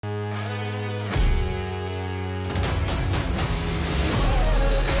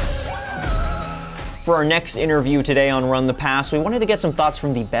For our next interview today on Run the Pass, we wanted to get some thoughts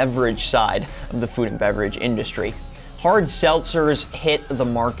from the beverage side of the food and beverage industry. Hard seltzers hit the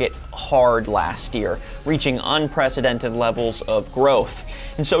market hard last year, reaching unprecedented levels of growth.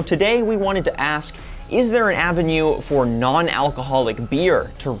 And so today we wanted to ask, is there an avenue for non-alcoholic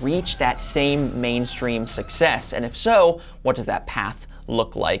beer to reach that same mainstream success? And if so, what does that path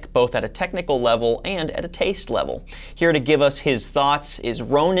look like, both at a technical level and at a taste level? Here to give us his thoughts is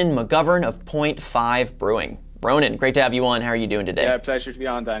Ronan McGovern of Point 5 Brewing. Ronan, great to have you on. How are you doing today? Yeah, pleasure to be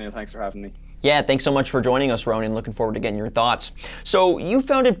on, Daniel. Thanks for having me. Yeah, thanks so much for joining us, Ronan. Looking forward to getting your thoughts. So you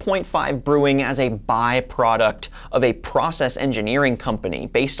founded Point 5 Brewing as a byproduct of a process engineering company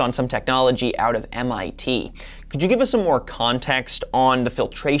based on some technology out of MIT. Could you give us some more context on the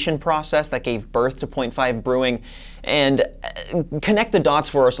filtration process that gave birth to Point 5 Brewing and connect the dots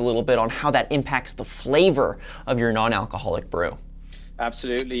for us a little bit on how that impacts the flavor of your non-alcoholic brew?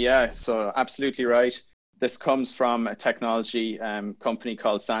 Absolutely, yeah. So absolutely right. This comes from a technology company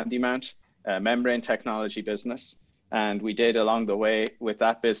called Sandymount, a membrane technology business. And we did along the way with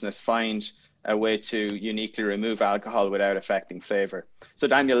that business find a way to uniquely remove alcohol without affecting flavor. So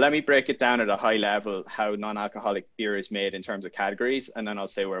Daniel, let me break it down at a high level how non-alcoholic beer is made in terms of categories, and then I'll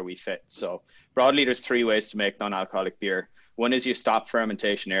say where we fit. So broadly, there's three ways to make non-alcoholic beer. One is you stop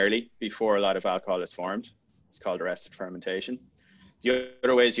fermentation early before a lot of alcohol is formed. It's called arrested fermentation. The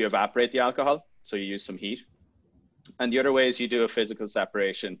other way is you evaporate the alcohol, so you use some heat. And the other way is you do a physical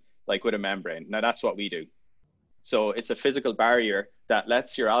separation, like with a membrane. Now that's what we do. So it's a physical barrier that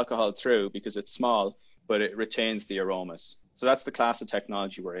lets your alcohol through because it's small, but it retains the aromas. So that's the class of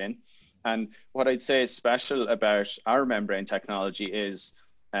technology we're in. And what I'd say is special about our membrane technology is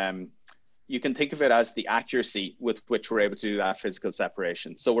you can think of it as the accuracy with which we're able to do that physical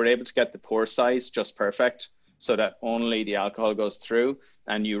separation. So we're able to get the pore size just perfect so that only the alcohol goes through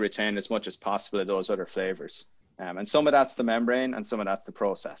and you retain as much as possible of those other flavors. And some of that's the membrane and some of that's the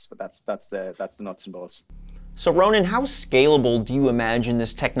process, but that's the nuts and bolts. So Ronan, how scalable do you imagine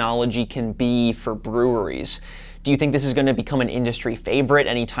this technology can be for breweries? Do you think this is going to become an industry favorite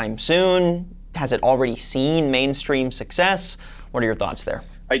anytime soon? Has it already seen mainstream success? What are your thoughts there?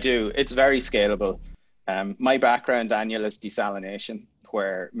 I do. It's very scalable. My background, Daniel, is desalination,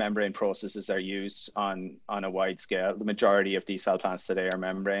 where membrane processes are used on a wide scale. The majority of desal plants today are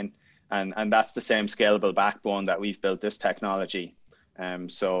membrane. And that's the same scalable backbone that we've built this technology.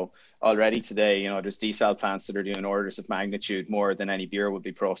 So already today, there's desal plants that are doing orders of magnitude more than any beer would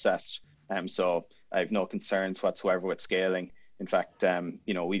be processed. So I have no concerns whatsoever with scaling. In fact,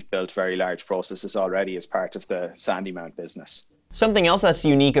 we've built very large processes already as part of the Sandymount business. Something else that's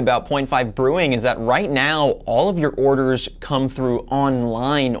unique about Point 5 Brewing is that right now, all of your orders come through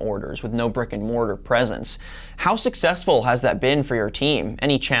online orders with no brick and mortar presence. How successful has that been for your team?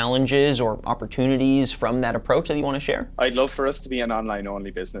 Any challenges or opportunities from that approach that you want to share? I'd love for us to be an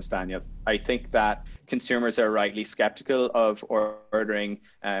online-only business, Daniel. I think that consumers are rightly skeptical of ordering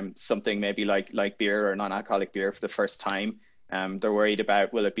something maybe like beer or non-alcoholic beer for the first time. They're worried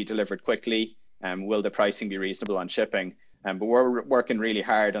about, will it be delivered quickly? Will the pricing be reasonable on shipping? But we're working really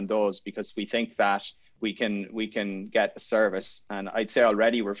hard on those because we think that we can get a service, and I'd say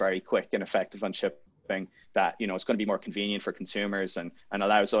already we're very quick and effective on shipping, that it's going to be more convenient for consumers and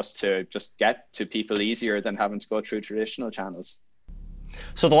allows us to just get to people easier than having to go through traditional channels.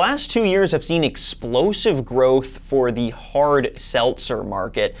 So the last 2 years have seen explosive growth for the hard seltzer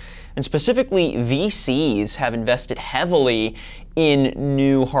market, and specifically VCs have invested heavily in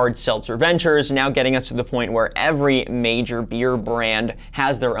new hard seltzer ventures, now getting us to the point where every major beer brand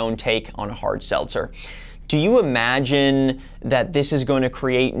has their own take on a hard seltzer. Do you imagine that this is going to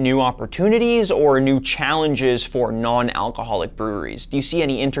create new opportunities or new challenges for non-alcoholic breweries? Do you see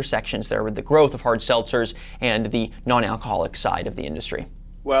any intersections there with the growth of hard seltzers and the non-alcoholic side of the industry?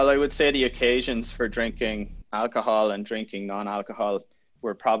 Well, I would say the occasions for drinking alcohol and drinking non-alcohol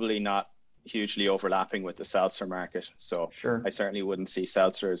were probably not hugely overlapping with the seltzer market. So sure. I certainly wouldn't see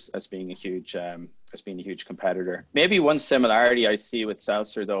seltzers as being a huge competitor. Maybe one similarity I see with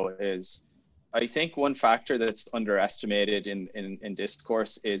seltzer though is I think one factor that's underestimated in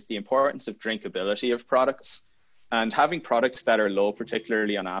discourse is the importance of drinkability of products, and having products that are low,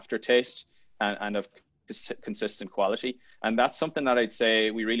 particularly on aftertaste and of consistent quality. And that's something that I'd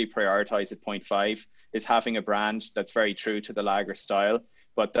say we really prioritize at Point 5, is having a brand that's very true to the lager style,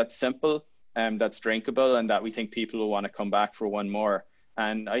 but that's simple, that's drinkable, and that we think people will want to come back for one more.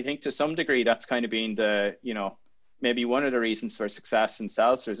 And I think to some degree that's kind of been the, maybe one of the reasons for success in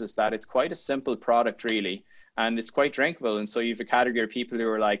seltzers is that it's quite a simple product really, and it's quite drinkable. And so you have a category of people who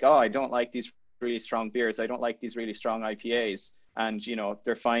are like, oh, I don't like these really strong beers, I don't like these really strong IPAs, and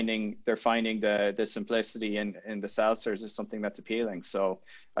they're finding the simplicity in the seltzers is something that's appealing. So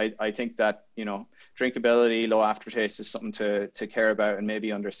I think that drinkability, low aftertaste is something to care about and maybe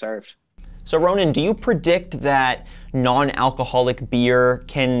underserved. So Ronan, do you predict that non-alcoholic beer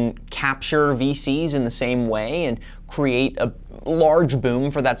can capture VCs in the same way and create a large boom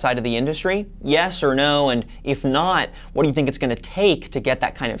for that side of the industry? Yes or no? And if not, what do you think it's going to take to get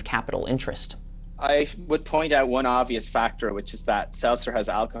that kind of capital interest? I would point out one obvious factor, which is that seltzer has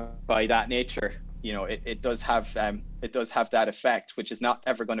alcohol by that nature. It does have that effect, which is not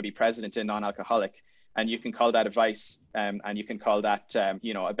ever going to be present in non-alcoholic. And you can call that a vice, and you can call that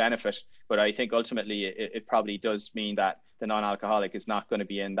a benefit. But I think ultimately it probably does mean that the non-alcoholic is not going to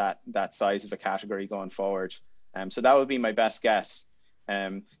be in that size of a category going forward. So that would be my best guess.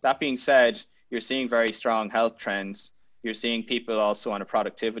 That being said, you're seeing very strong health trends. You're seeing people also on a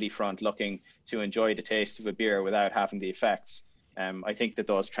productivity front looking to enjoy the taste of a beer without having the effects. I think that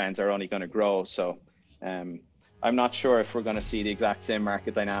those trends are only going to grow. So I'm not sure if we're going to see the exact same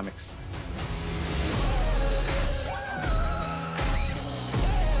market dynamics.